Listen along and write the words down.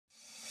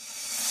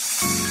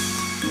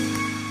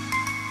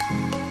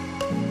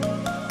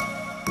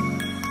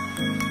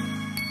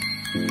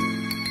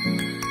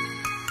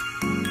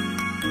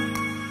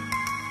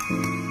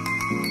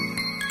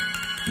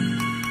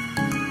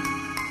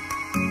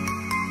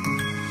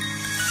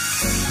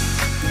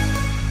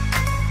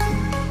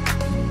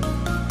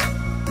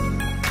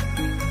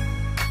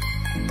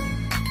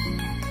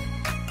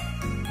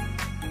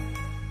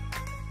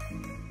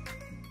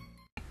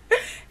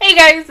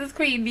Hey guys, it's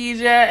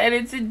Queendija, and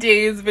in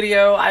today's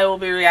video, I will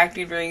be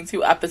reacting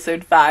to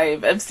episode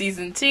 5 of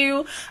season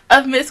 2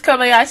 of Miss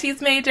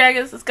Kobayashi's Maid.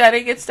 Dragons. Let's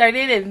gotta get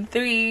started in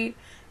 3,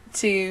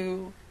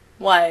 2,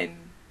 1,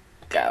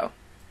 go.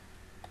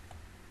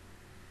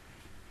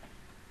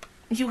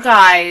 You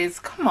guys,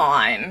 come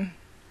on.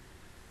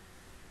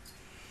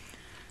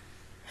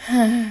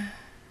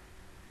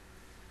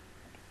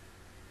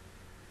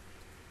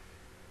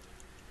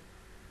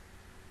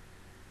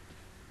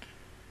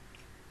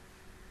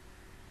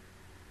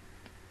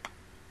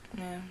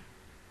 Yeah.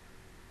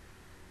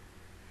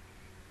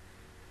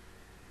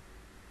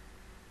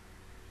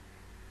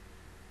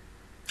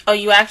 Oh,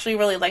 you actually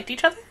really liked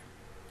each other?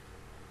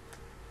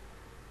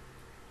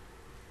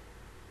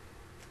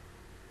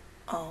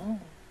 Oh.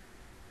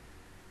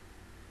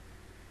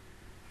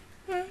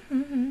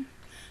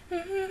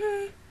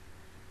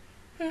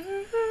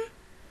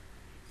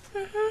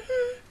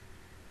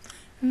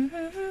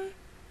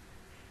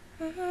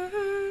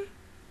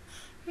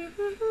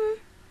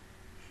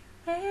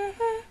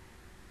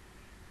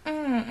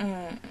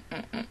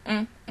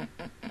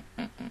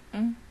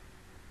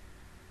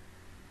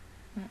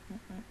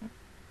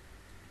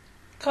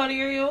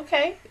 Cody, are you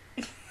okay?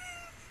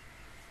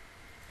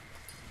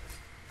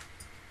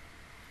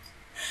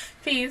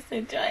 Peace,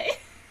 enjoy.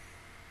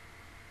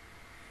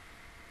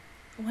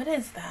 What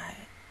is that?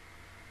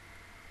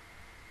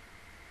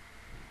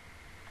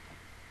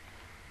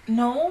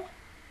 No?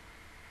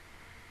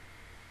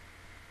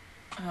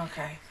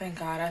 Okay, thank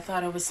God. I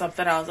thought it was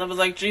something else. I was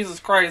like, Jesus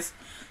Christ,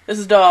 this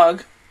is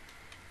dog.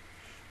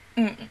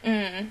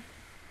 Here.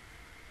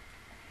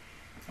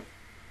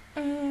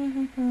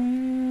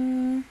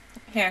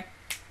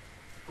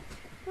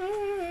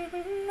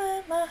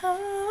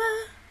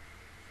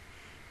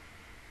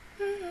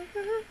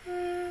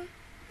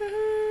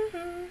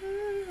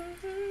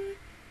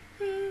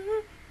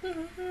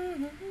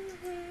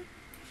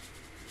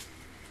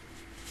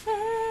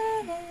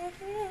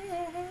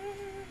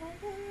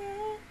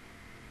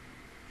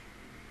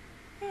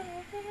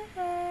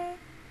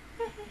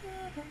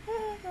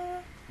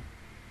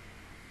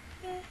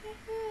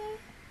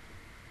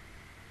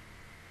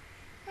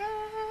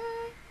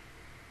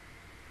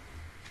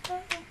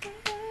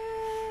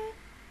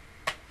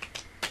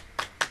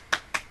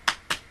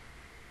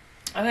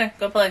 Okay,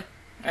 go play.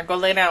 Or go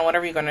lay down,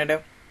 whatever you're gonna do.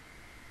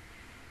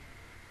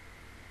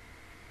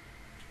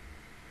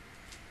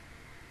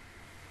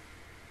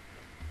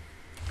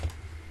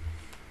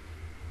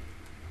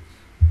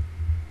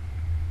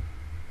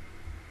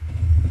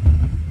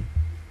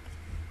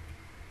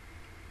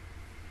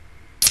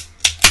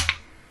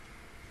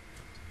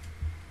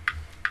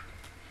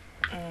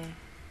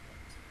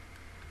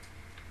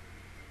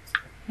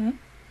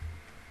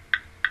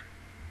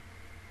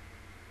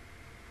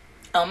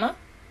 Elma?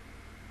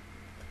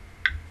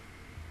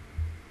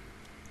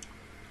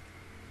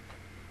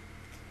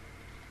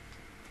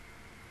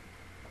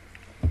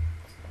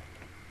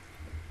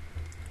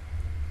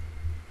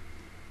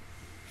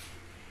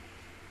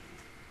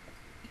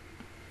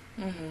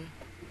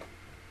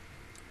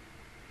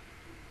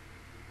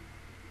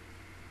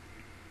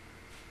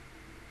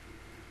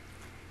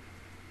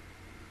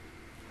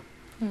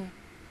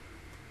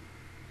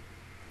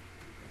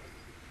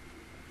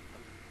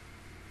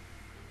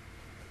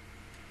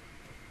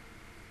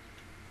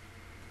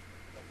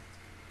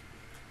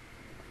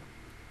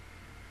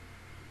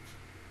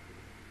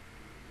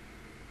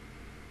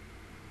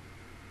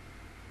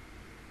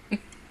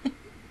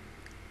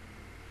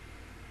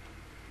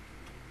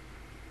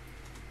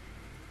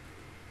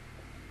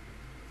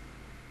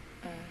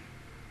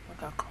 Look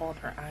how cold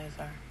her eyes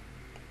are.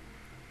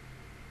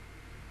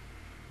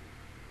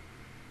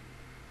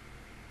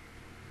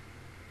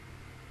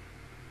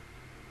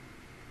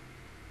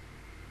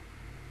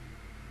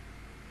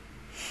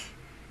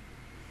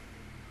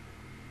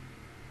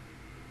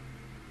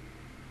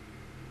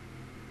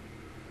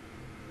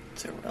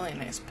 It's a really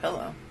nice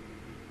pillow.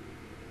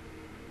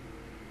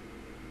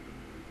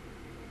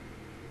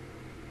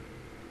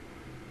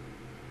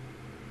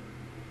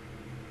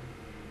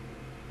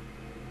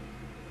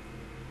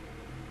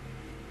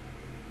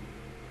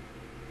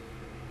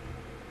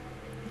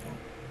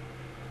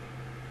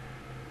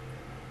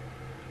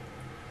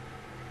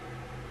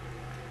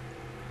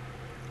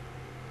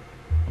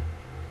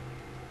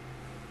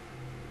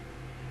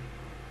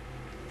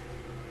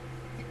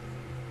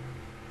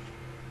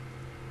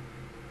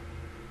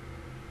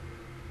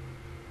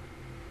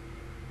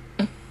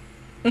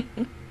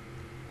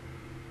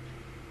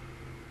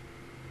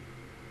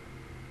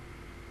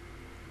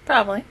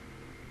 Probably.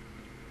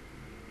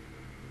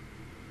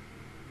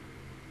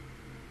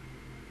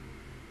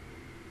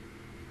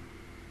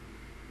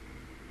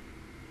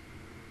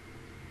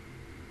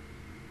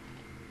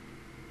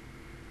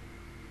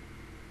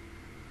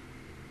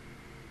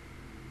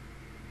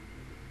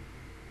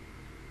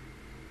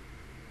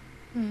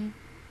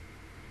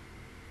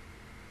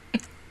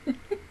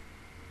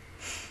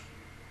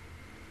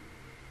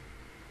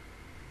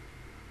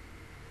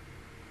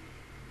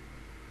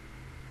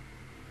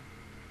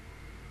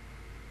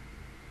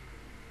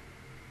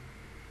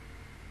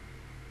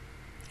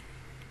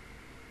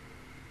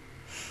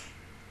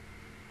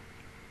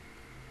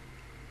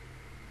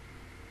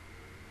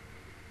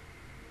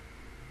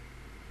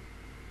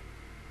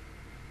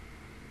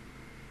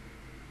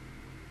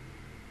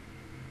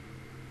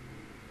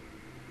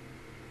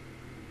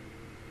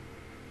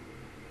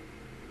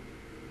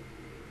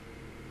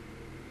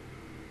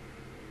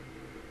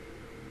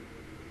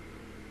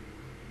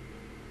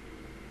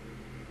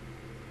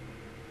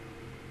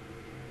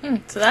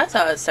 So that's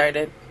how it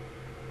started.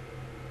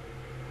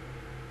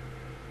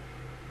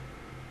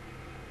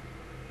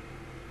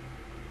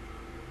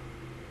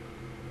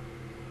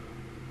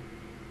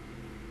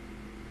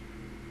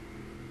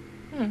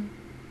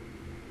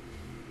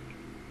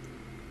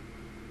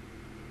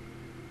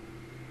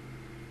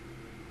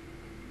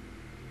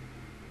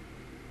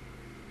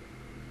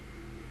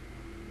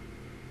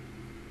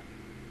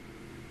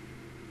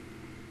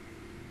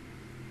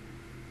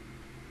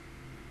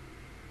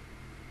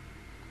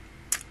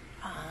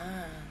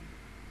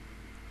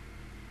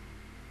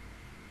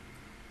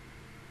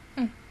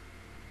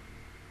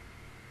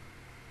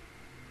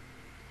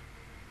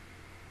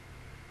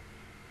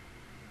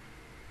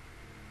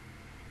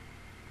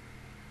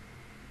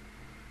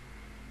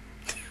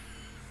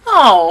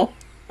 Oh.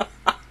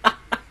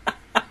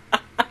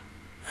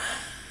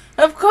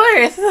 Of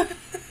course.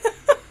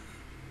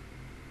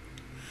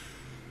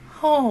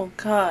 Oh,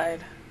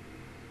 God.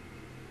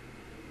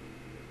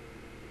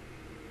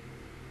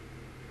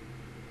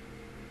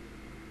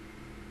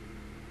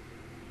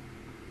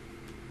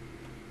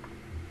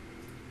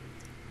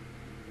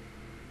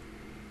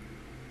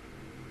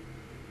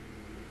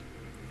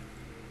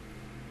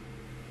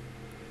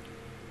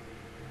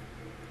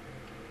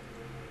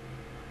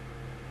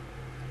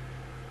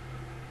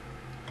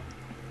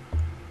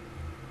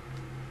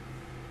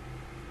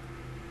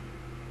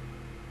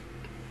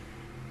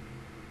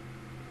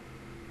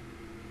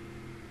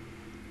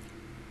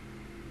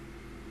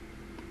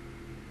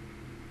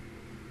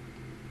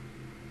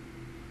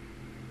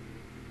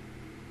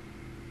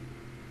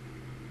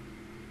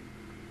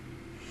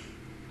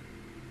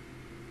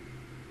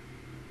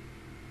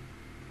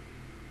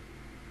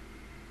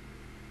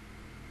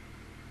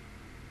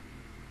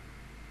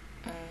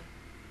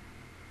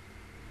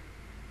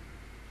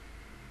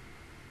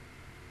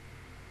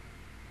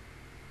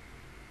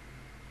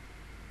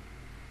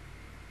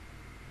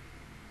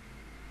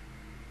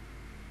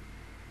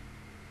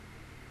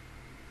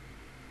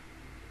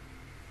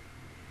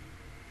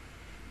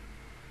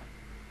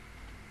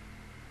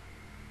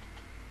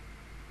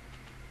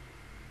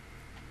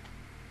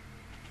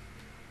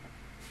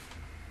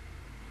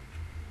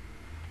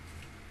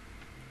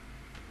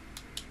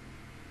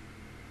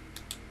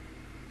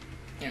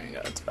 There we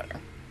go, it's better.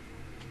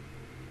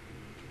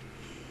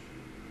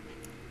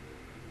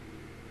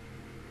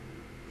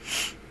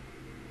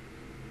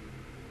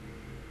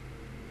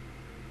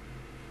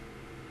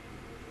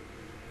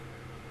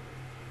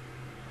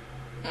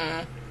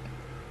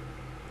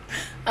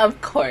 Of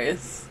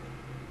course.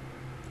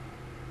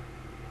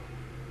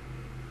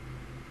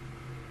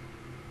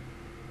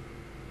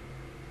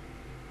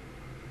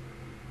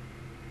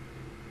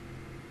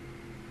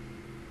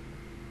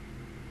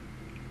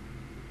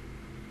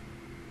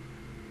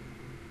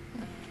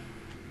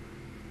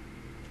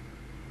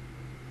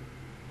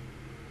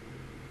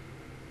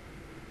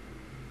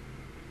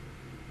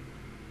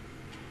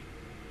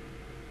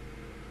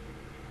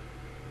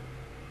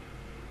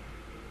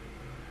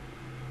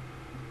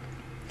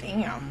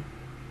 Damn.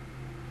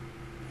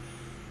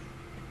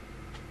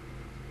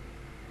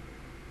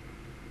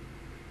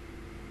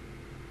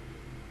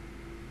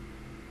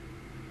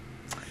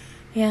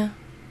 Yeah.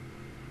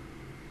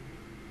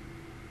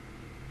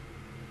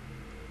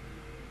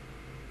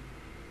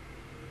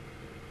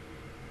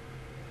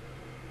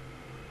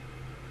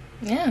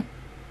 Yeah.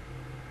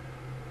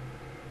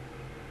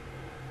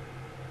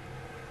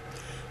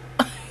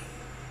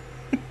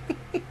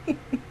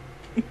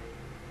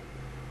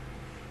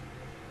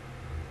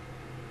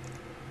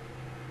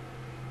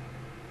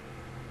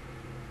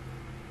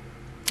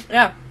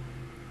 Yeah.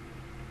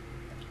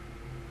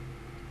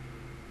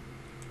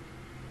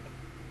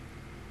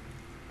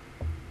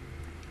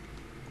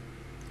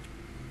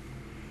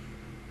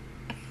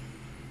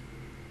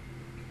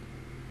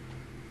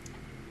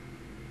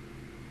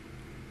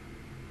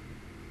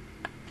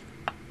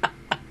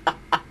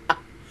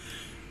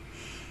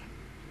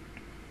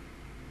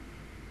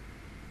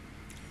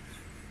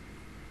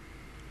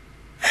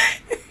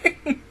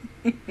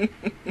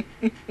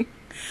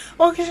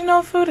 Well, because you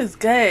know food is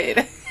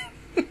good.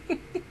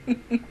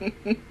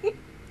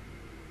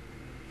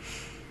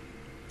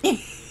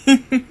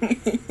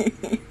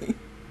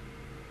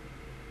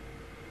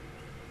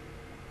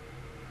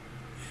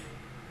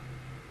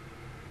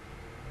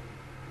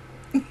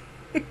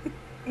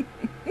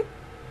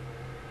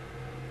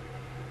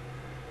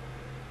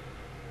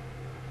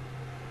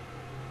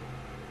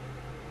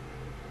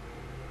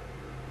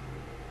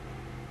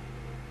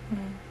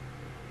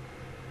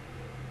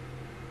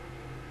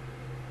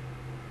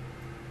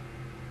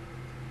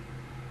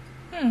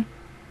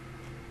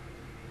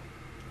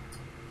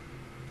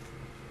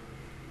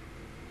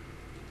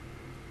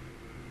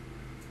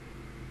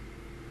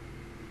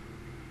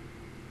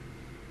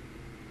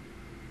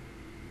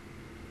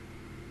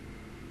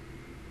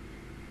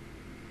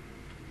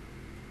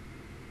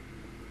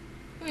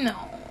 No.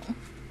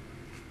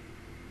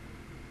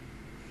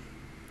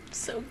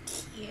 So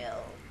cute.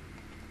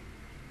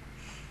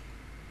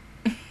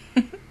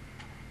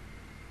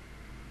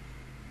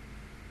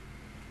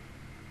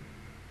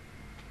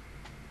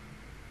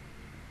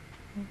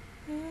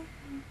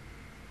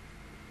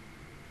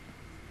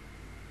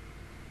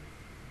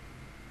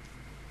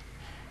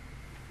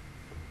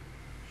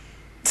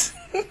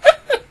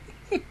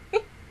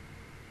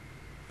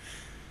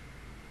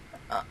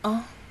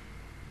 Oh.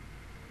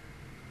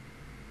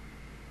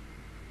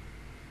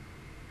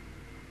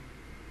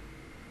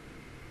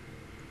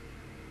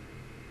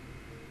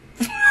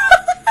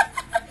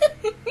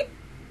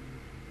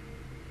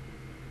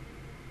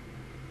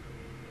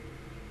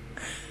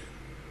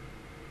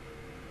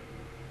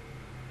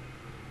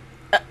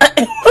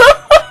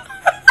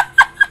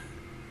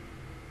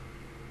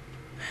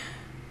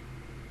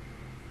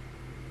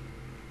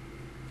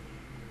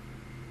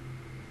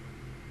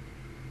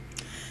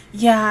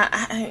 Yeah,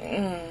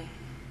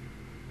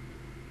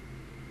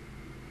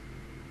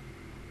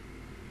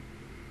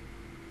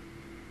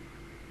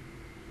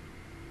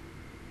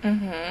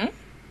 mm-hmm.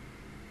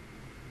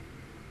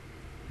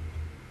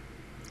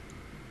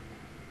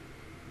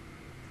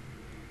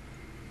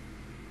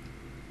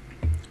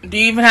 Do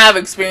you even have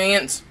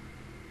experience?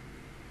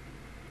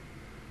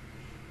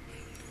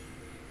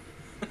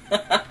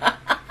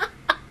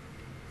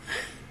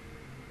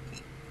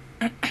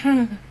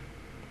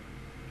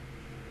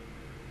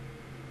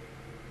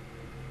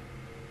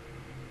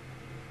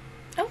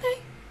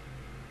 Okay.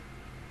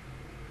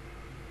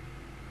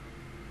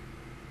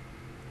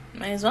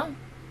 Might as well.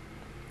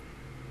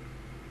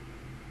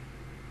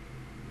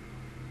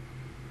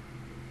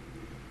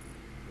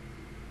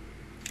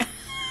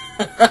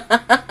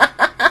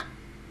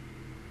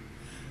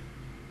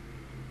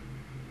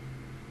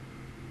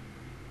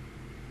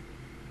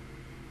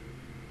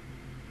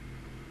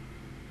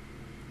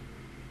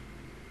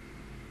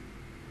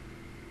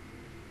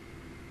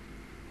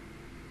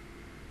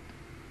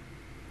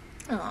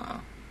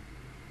 Aw.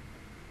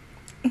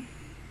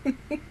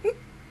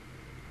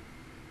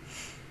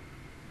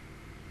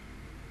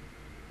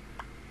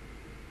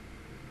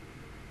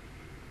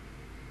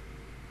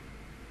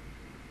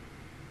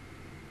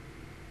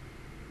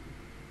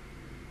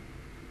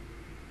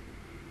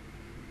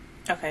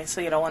 Okay,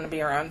 so you don't want to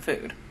be around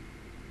food.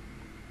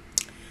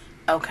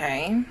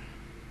 Okay.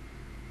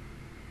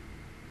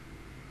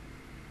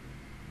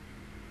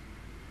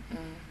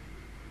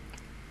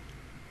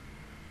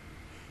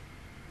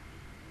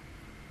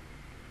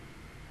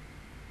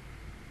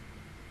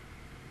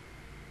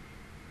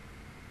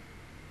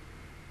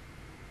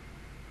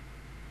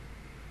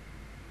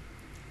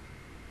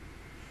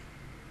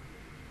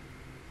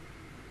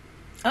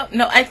 Oh,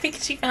 no, I think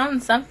she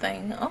found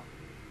something. Oh.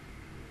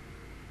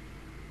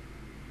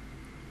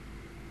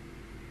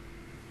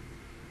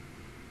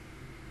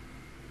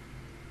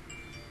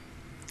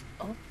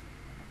 Oh.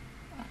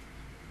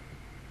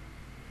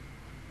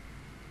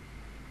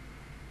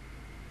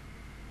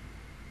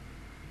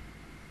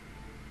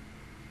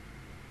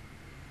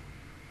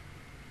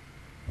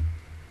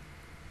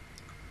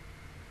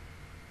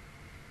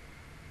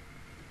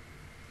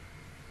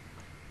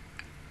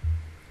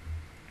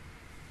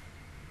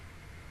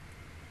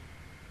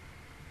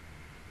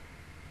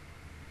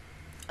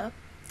 Oh,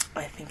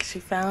 I think she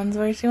found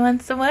where she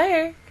wants to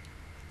work.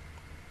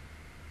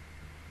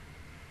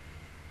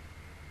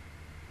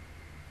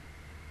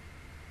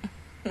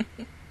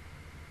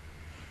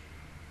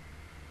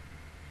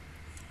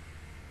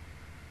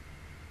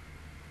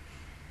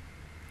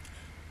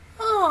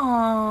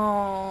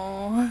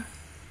 Oh.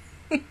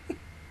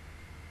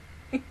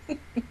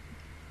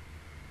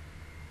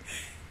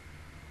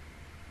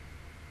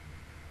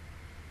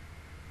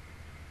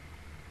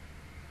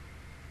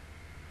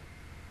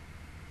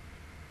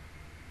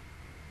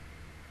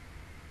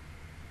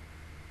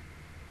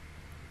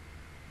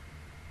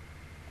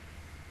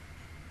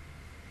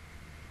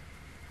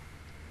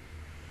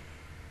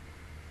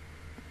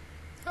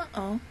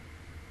 Uh-oh.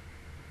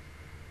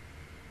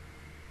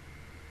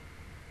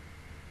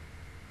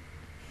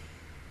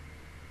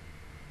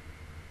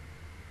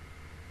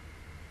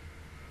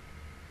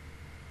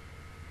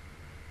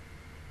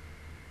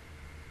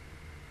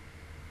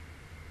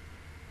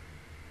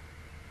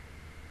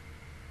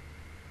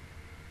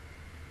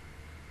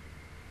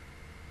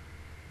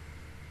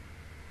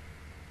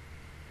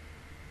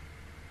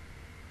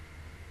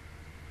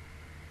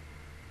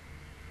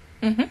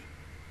 Mm-hmm.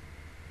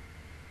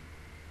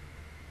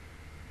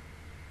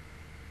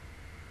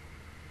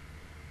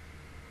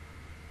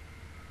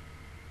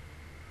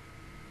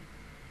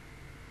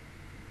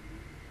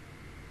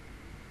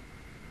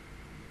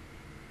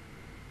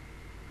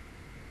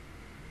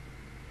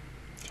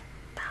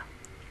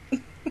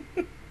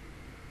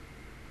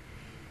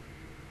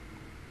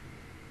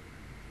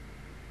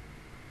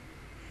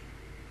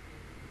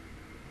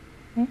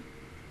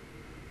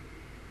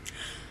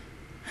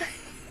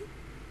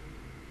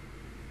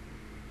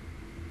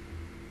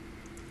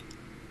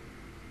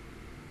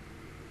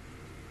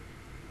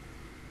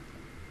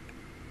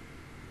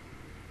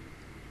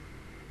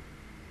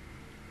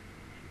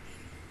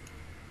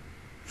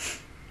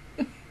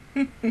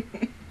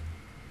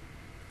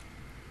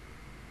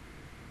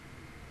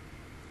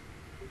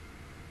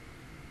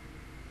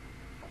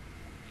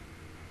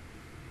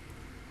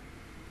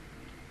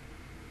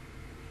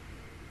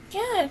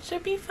 Yeah, it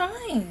should be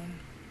fine.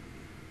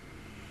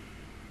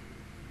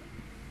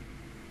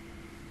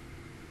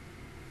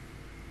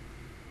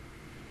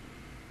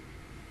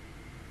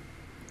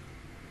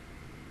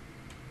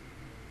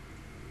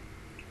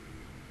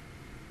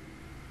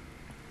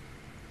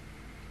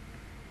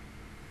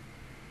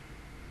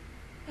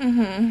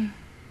 And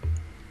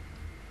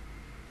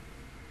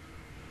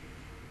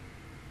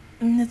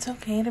it's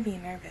okay to be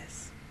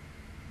nervous.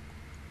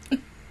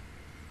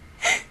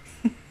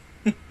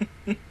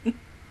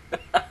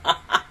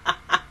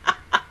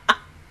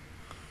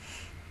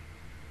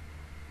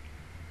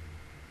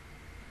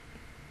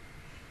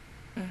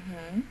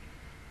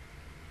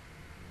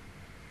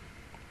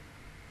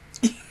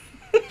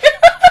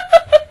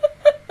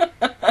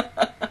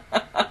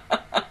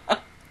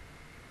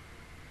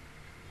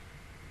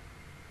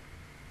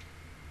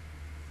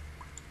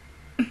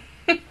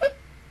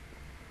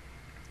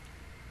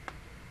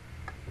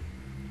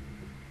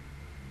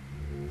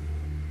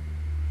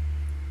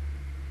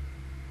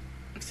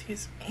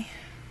 Excuse me.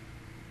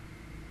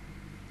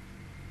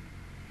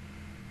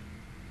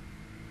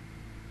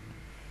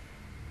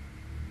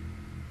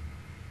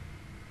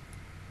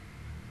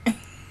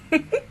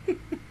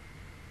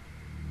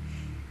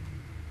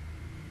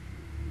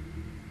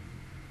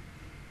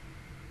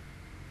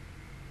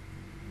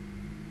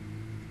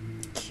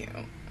 Cute.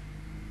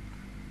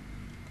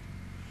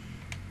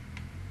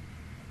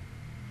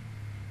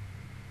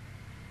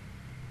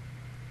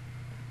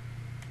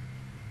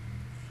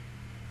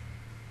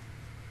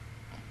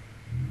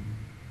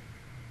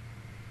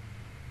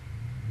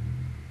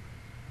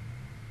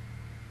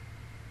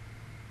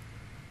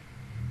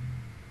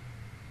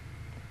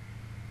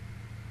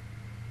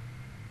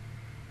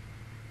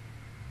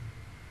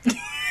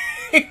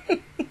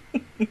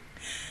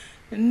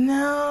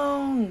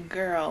 No,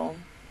 girl.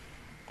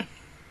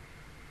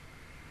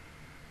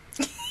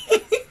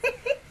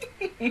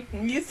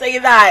 You say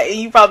that and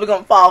you probably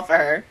gonna fall for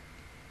her.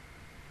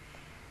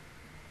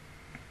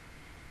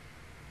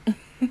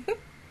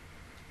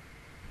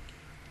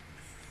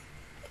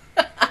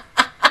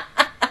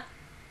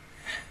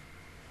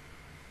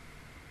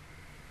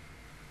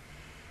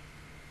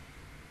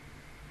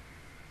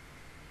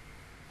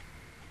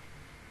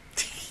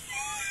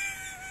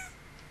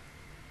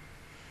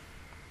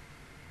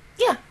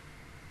 Yeah.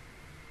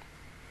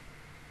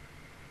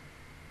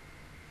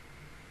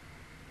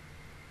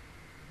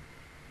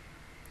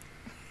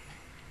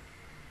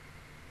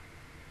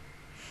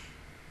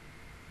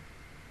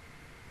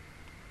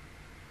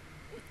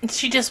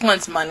 She just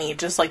wants money,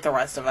 just like the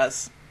rest of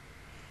us.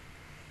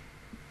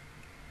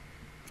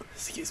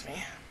 Excuse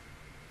me.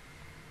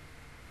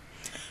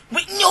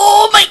 Wait,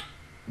 no, my...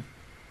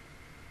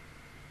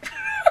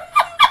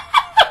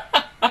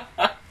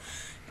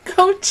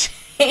 Go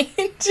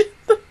change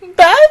the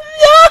bed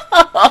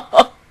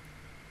now.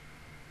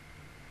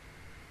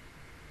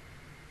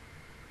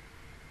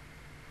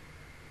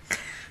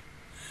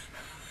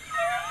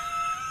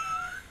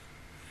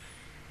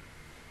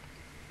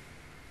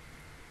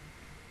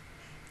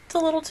 It's a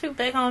little too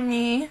big on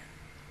me.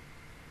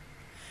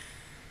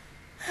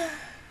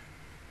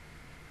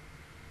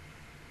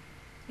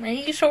 Are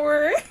you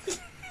sure?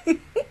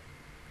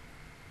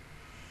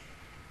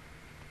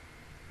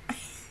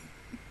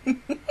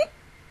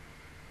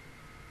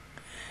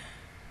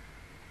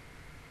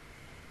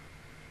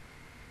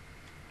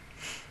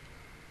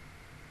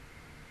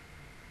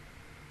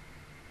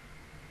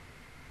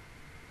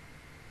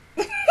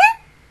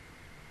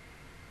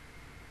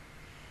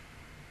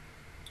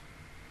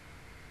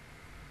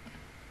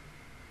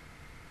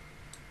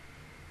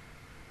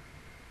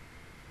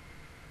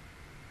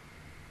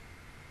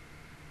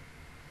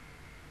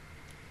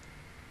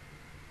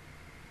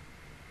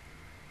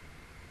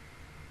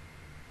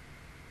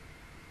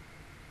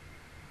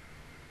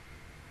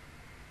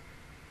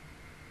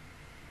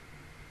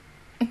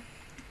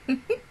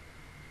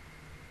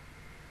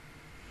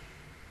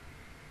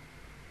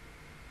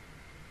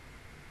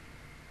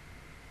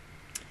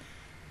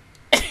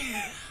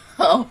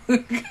 Oh,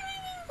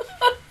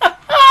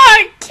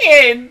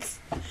 kids.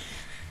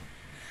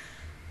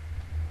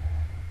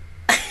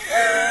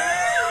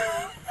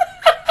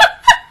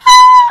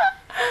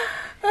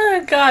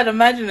 Oh, God,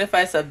 imagine if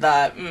I said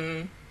that.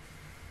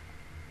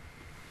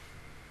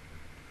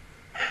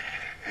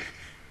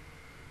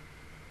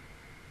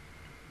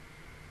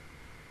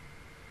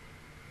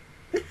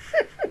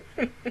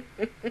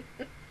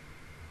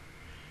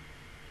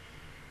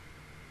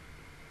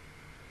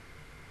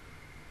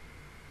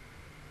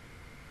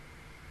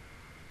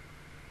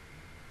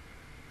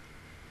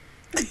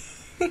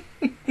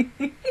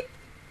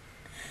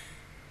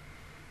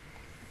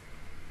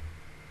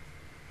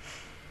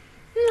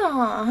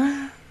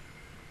 Aww.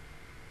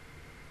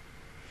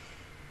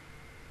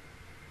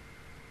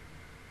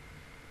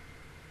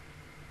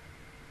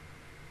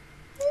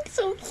 It's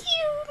so cute.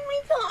 Oh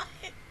my God.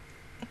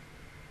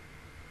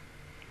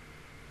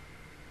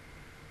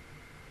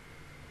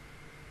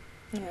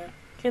 Yeah,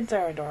 kids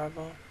are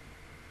adorable.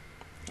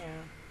 Yeah.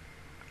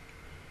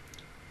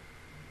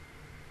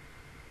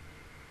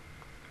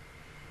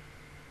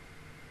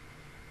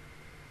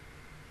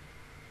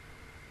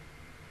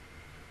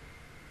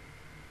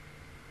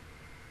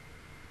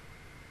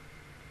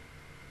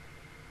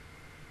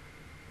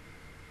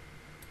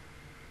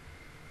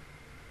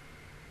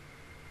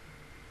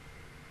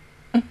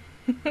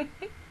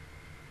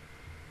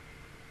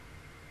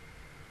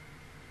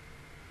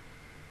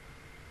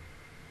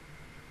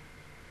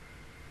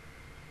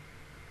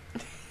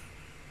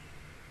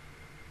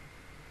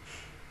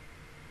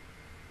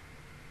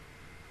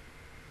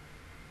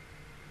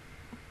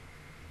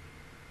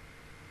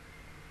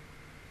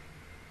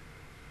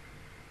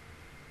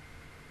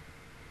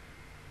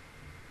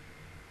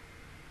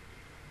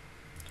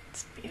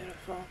 It's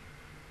beautiful.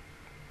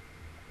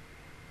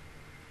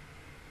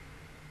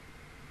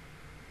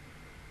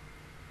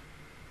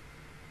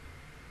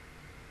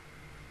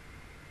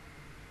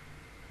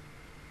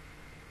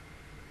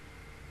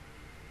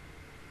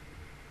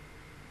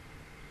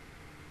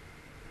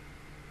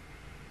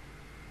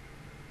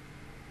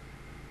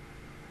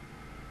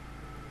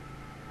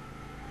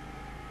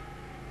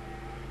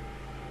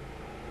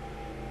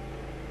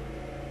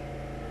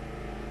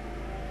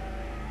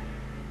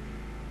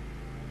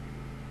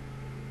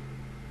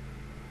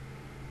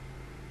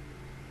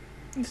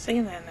 You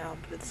say that now,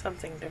 but it's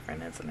something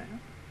different, isn't it?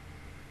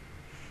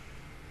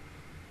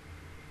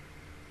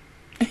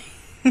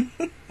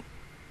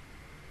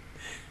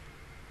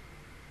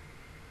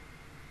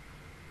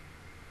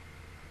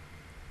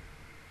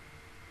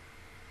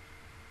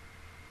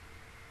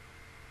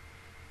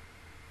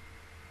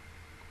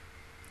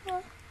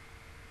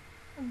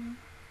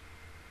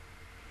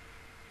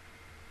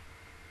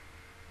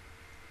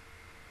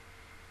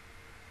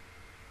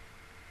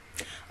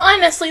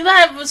 Honestly,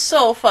 that was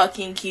so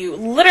fucking cute.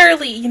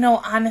 Literally, you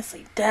know,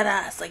 honestly,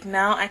 deadass. Like,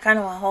 now I kind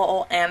of want a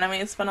whole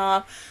anime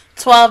spinoff.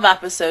 12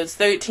 episodes,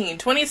 13,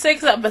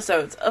 26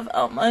 episodes of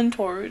Elma and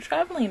Toru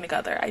traveling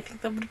together. I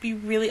think that would be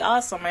really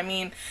awesome. I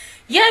mean,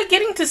 yeah,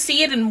 getting to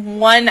see it in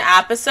one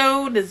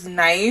episode is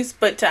nice,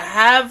 but to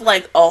have,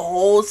 like, a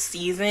whole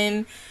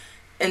season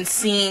and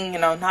seeing, you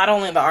know, not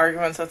only the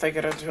arguments that they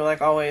get into,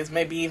 like always,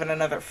 maybe even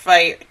another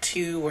fight,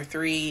 2 or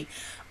 3,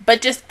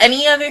 but just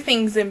any other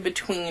things in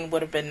between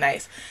would have been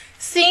nice.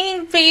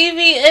 Seeing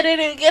Baby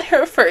Editor get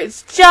her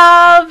first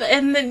job,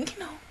 and then, you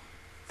know,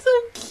 so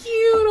cute,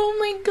 oh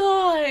my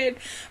god.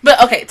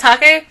 But, okay,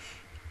 Take,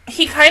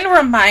 he kind of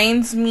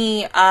reminds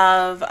me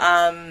of,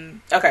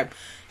 okay,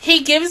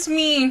 he gives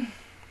me,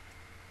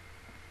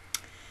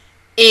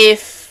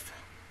 if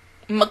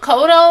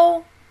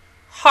Makoto,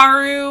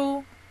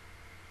 Haru,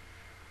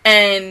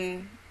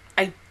 and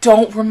I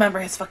don't remember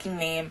his fucking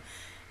name,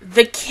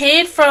 the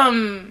kid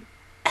from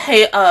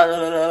Heyoka?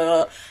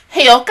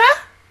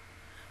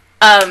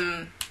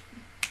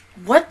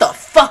 What the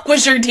fuck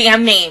was your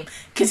damn name?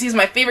 Because he's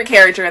my favorite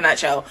character in that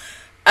show.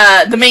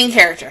 The main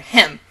character,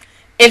 him.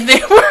 If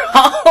they were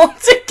all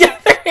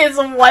together as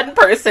one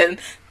person,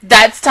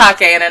 that's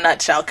Take in a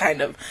nutshell,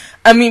 kind of.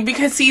 I mean,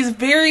 because he's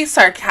very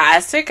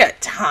sarcastic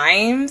at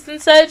times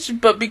and such,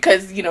 but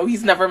because, you know,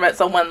 he's never met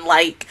someone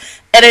like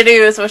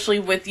Editor, especially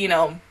with, you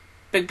know,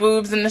 big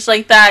boobs and shit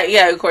like that,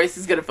 yeah, of course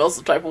he's gonna feel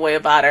some type of way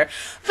about her.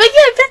 But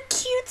yeah, they're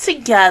cute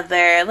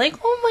together. Like,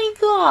 oh my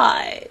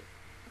god.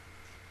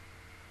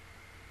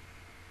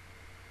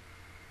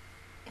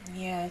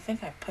 Yeah, I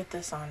think I put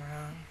this on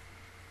wrong.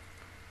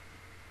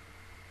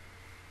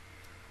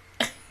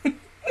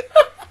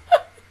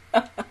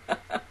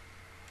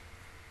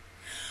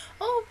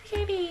 Oh,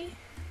 beauty.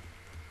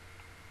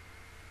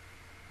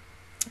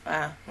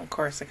 Of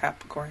course, a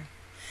Capricorn.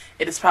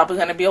 It is probably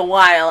going to be a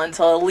while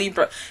until a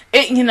Libra.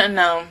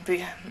 No.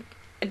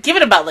 Give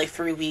it about like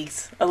 3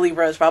 weeks. A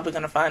Libra is probably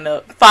going to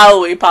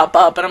finally pop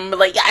up. And I'm gonna be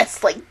like,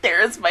 yes, like,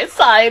 there's my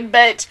sign,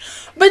 bitch.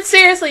 But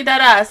seriously,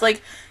 that ass.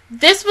 Like,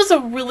 this was a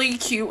really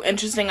cute,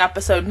 interesting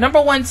episode.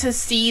 Number one, to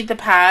see the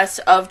past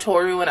of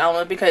Toru and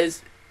Elma,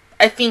 because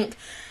I think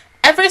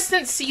ever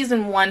since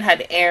season 1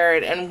 had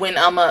aired and when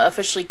Elma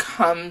officially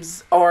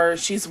comes, or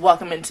she's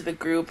welcomed into the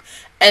group,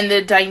 and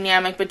the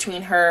dynamic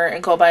between her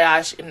and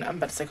Kobayashi, and I'm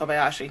about to say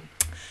Kobayashi,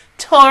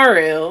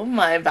 Toru,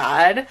 my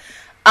bad,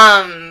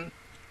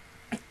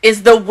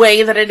 is the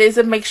way that it is.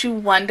 It makes you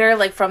wonder,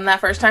 like, from that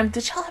first time,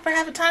 did y'all ever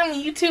have a time when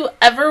you two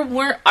ever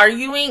weren't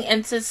arguing?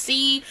 And to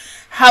see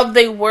how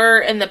they were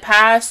in the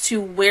past to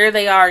where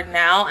they are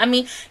now, I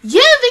mean,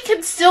 yeah, they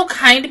can still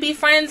kind of be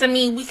friends. I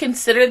mean, we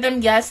consider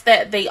them, yes,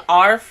 that they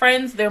are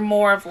friends. They're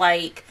more of,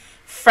 like,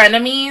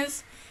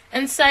 frenemies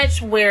and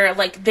such, where,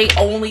 like, they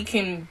only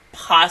can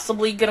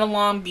possibly get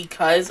along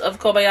because of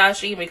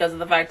Kobayashi, because of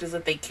the fact is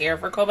that they care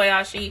for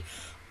Kobayashi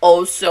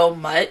oh so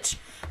much.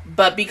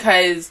 But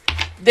because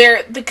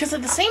at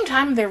the same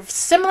time, they're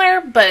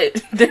similar,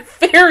 but they're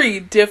very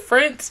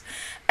different.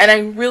 And I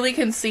really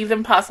can see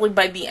them possibly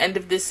by the end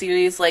of this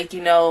series, like,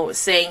 you know,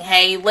 saying,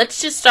 hey,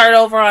 let's just start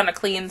over on a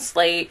clean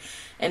slate,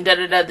 and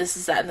da-da-da, this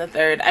is that and the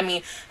third. I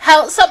mean,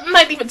 something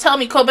might even tell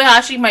me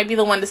Kobayashi might be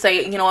the one to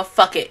say, you know what,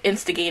 fuck it,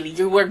 instigated.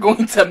 You were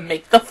going to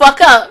make the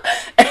fuck up,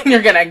 and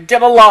you're gonna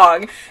get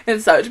along,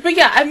 and such. But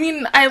yeah, I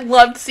mean, I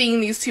loved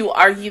seeing these two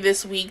argue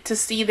this week, to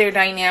see their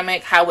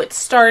dynamic, how it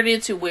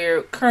started to where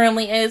it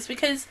currently is,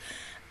 because,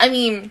 I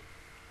mean,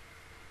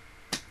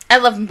 I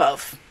love them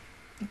both.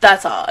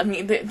 That's all. I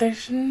mean,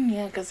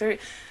 yeah, because they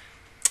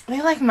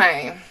like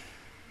my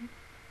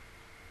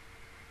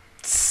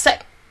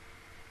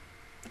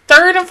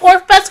third and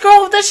fourth best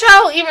girl of the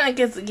show, even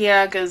because,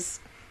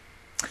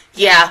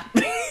 yeah.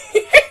 But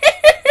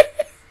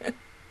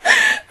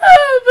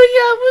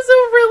yeah, it was a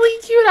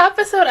really cute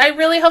episode. I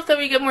really hope that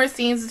we get more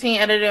scenes between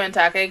Editor and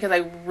Take, because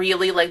I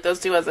really like those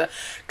two as a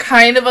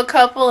kind of a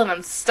couple, and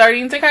I'm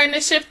starting to kind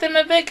of shift them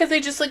a bit because they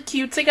just look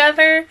cute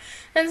together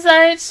and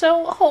such.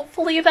 So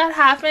hopefully that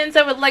happens.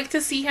 I would like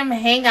to see him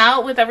hang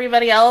out with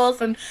everybody else,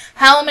 and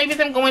hell, maybe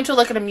them going to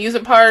like an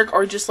amusement park,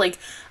 or just like,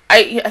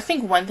 I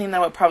think one thing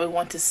that I would probably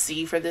want to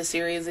see for this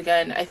series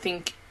again,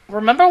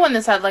 remember when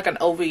this had like an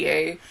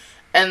OVA,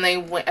 and they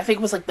went, I think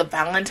it was like the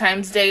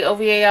Valentine's Day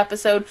OVA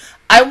episode.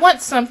 I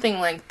want something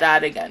like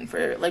that again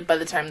for like by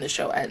the time the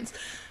show ends.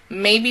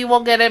 Maybe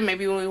we'll get it,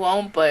 maybe we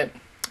won't, but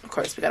of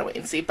course we gotta wait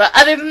and see. But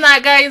other than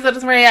that, guys, that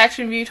is my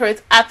reaction review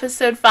towards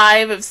episode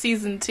 5 of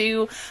season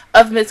 2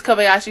 of Miss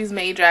Kobayashi's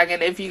Maid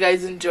Dragon. If you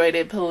guys enjoyed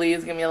it,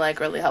 please give me a like,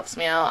 it really helps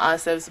me out.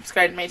 Also,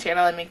 subscribe to my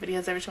channel. I make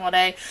videos every single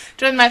day.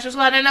 Join the Master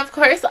Squad, and of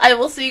course, I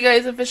will see you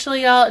guys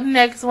officially all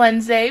next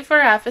Wednesday for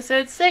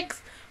episode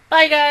 6.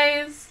 Bye,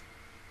 guys!